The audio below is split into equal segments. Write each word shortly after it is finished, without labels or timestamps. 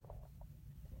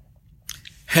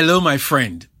Hello, my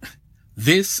friend.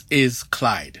 This is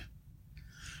Clyde.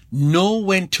 Know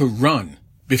when to run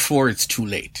before it's too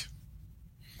late.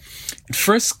 In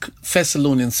 1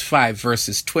 Thessalonians 5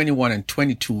 verses 21 and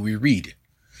 22 we read,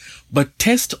 "But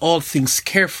test all things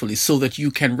carefully so that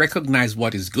you can recognize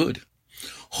what is good.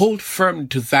 Hold firm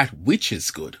to that which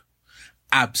is good.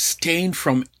 Abstain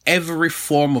from every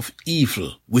form of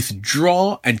evil.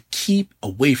 Withdraw and keep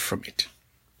away from it."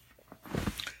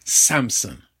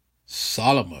 Samson,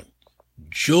 Solomon,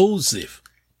 Joseph,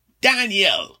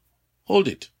 Daniel. Hold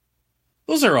it.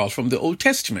 Those are all from the Old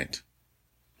Testament.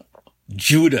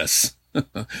 Judas,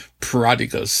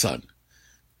 prodigal son,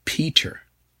 Peter.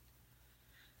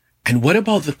 And what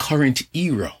about the current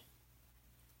era?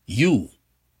 You,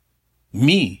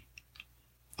 me,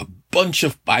 a bunch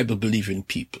of Bible-believing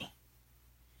people.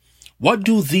 What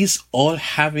do these all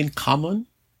have in common?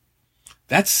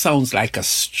 That sounds like a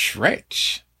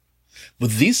stretch.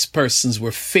 But these persons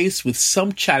were faced with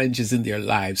some challenges in their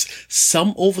lives.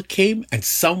 Some overcame and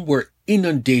some were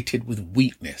inundated with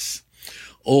weakness.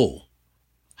 Oh,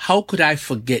 how could I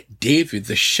forget David,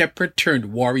 the shepherd turned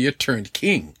warrior turned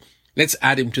king? Let's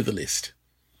add him to the list.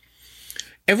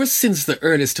 Ever since the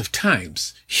earliest of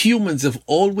times, humans have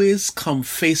always come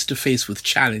face to face with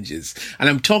challenges. And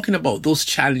I'm talking about those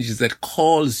challenges that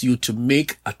cause you to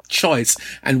make a choice.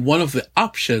 And one of the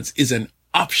options is an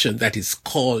option that is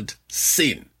called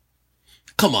sin.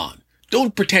 Come on.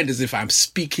 Don't pretend as if I'm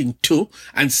speaking to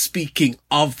and speaking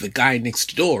of the guy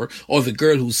next door or the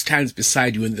girl who stands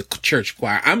beside you in the church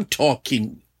choir. I'm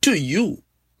talking to you.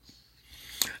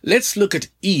 Let's look at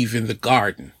Eve in the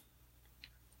garden.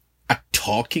 A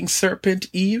talking serpent,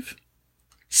 Eve?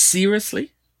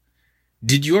 Seriously?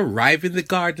 Did you arrive in the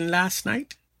garden last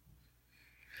night?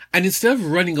 And instead of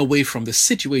running away from the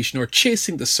situation or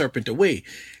chasing the serpent away,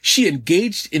 she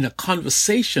engaged in a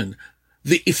conversation,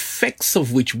 the effects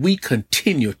of which we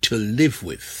continue to live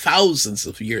with thousands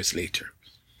of years later.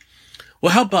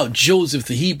 Well, how about Joseph,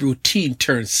 the Hebrew teen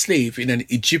turned slave in an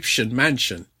Egyptian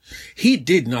mansion? He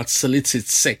did not solicit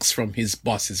sex from his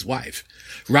boss's wife.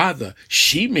 Rather,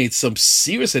 she made some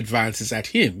serious advances at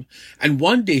him, and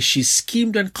one day she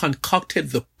schemed and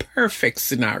concocted the perfect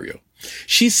scenario.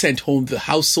 She sent home the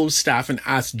household staff and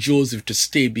asked Joseph to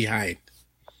stay behind.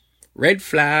 Red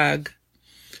flag.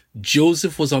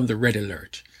 Joseph was on the red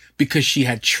alert because she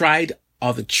had tried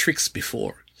other tricks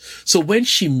before. So when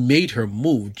she made her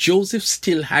move, Joseph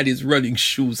still had his running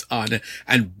shoes on,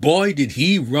 and boy did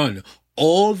he run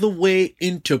all the way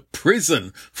into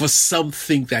prison for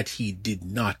something that he did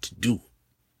not do.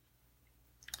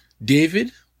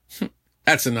 David?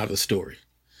 That's another story.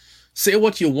 Say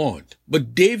what you want,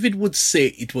 but David would say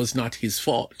it was not his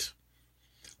fault.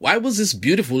 Why was this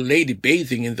beautiful lady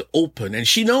bathing in the open and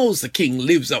she knows the king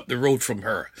lives up the road from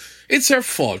her? It's her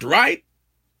fault, right?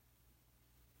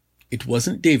 It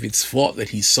wasn't David's fault that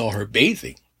he saw her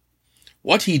bathing.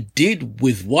 What he did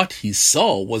with what he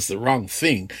saw was the wrong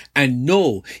thing. And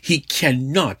no, he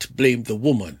cannot blame the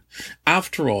woman.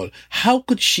 After all, how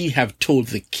could she have told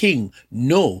the king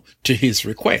no to his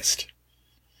request?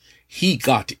 He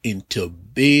got into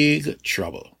big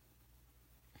trouble.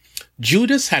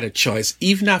 Judas had a choice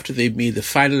even after they made the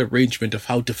final arrangement of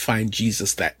how to find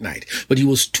Jesus that night, but he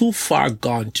was too far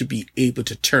gone to be able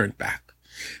to turn back.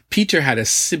 Peter had a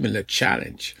similar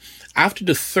challenge. After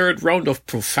the third round of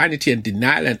profanity and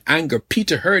denial and anger,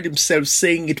 Peter heard himself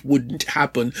saying it wouldn't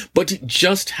happen, but it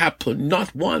just happened,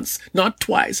 not once, not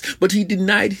twice, but he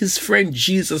denied his friend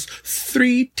Jesus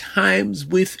 3 times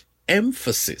with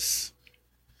emphasis.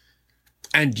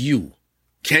 And you,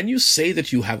 can you say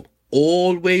that you have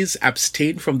always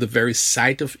abstained from the very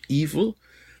sight of evil?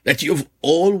 That you have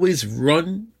always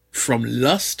run from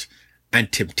lust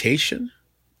and temptation?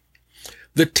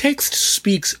 The text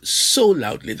speaks so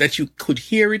loudly that you could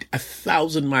hear it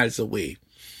 1,000 miles away.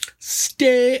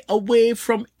 Stay away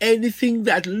from anything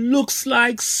that looks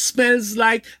like, smells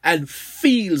like, and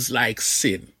feels like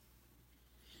sin.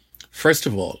 First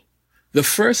of all, the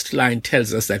first line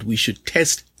tells us that we should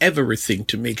test everything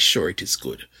to make sure it is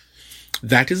good.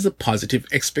 That is the positive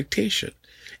expectation.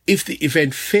 If the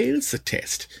event fails the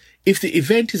test, if the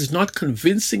event is not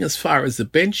convincing as far as the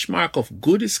benchmark of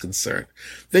good is concerned,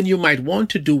 then you might want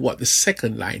to do what the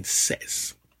second line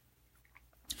says.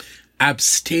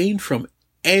 Abstain from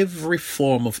every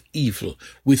form of evil.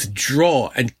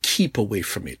 Withdraw and keep away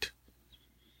from it.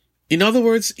 In other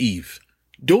words, Eve,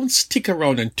 don't stick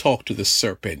around and talk to the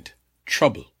serpent.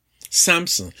 Trouble.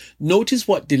 Samson, notice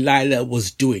what Delilah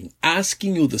was doing,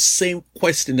 asking you the same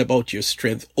question about your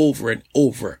strength over and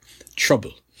over.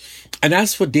 Trouble. And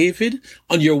as for David,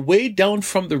 on your way down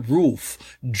from the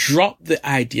roof, drop the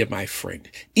idea, my friend.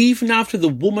 Even after the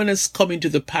woman has come into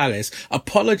the palace,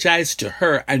 apologize to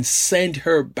her and send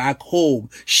her back home.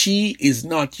 She is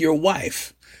not your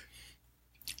wife.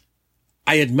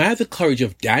 I admire the courage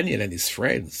of Daniel and his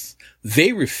friends.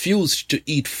 They refused to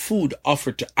eat food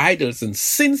offered to idols, and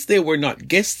since they were not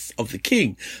guests of the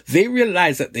king, they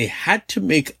realized that they had to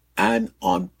make an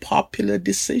unpopular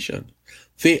decision.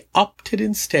 They opted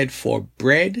instead for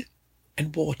bread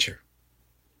and water.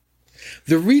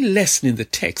 The real lesson in the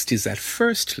text is that,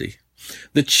 firstly,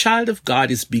 the child of God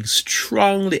is being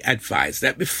strongly advised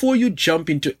that before you jump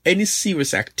into any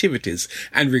serious activities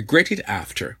and regret it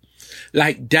after,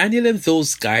 like Daniel and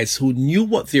those guys who knew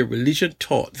what their religion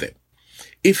taught them,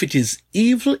 if it is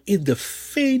evil in the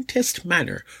faintest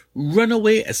manner, run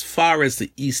away as far as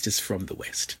the east is from the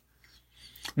west.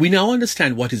 We now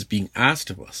understand what is being asked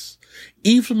of us.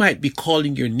 Evil might be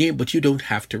calling your name, but you don't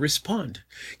have to respond.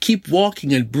 Keep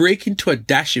walking and break into a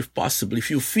dash if possible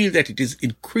if you feel that it is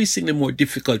increasingly more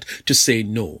difficult to say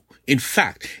no. In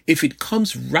fact, if it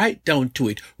comes right down to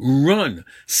it, run,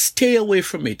 stay away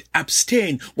from it,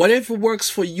 abstain, whatever works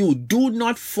for you. Do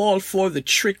not fall for the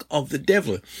trick of the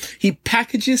devil. He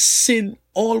packages sin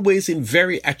always in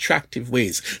very attractive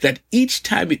ways that each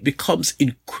time it becomes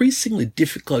increasingly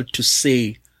difficult to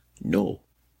say no.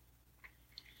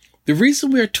 The reason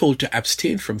we are told to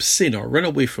abstain from sin or run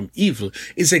away from evil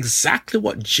is exactly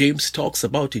what James talks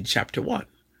about in chapter 1.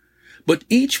 But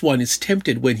each one is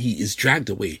tempted when he is dragged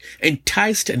away,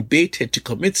 enticed and baited to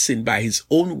commit sin by his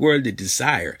own worldly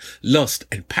desire, lust,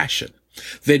 and passion.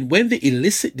 Then when the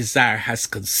illicit desire has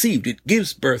conceived, it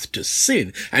gives birth to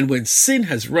sin, and when sin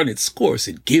has run its course,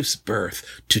 it gives birth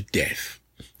to death.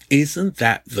 Isn't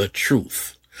that the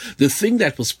truth? The thing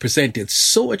that was presented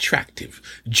so attractive,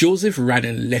 Joseph ran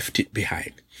and left it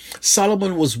behind.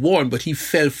 Solomon was warned, but he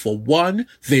fell for one,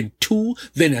 then two,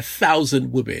 then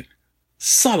 1,000 women.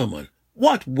 Solomon,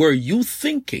 what were you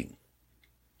thinking?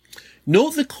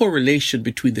 Note the correlation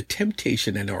between the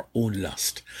temptation and our own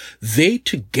lust. They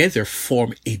together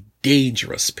form a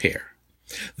dangerous pair.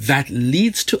 That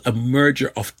leads to a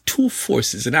merger of two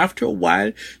forces, and after a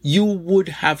while, you would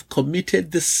have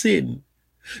committed the sin.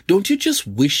 Don't you just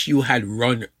wish you had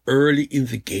run early in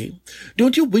the game?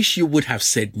 Don't you wish you would have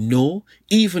said no,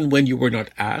 even when you were not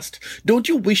asked? Don't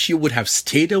you wish you would have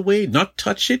stayed away, not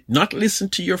touch it, not listen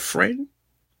to your friend?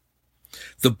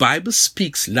 The Bible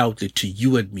speaks loudly to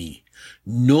you and me.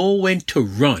 Know when to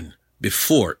run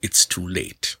before it's too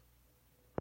late.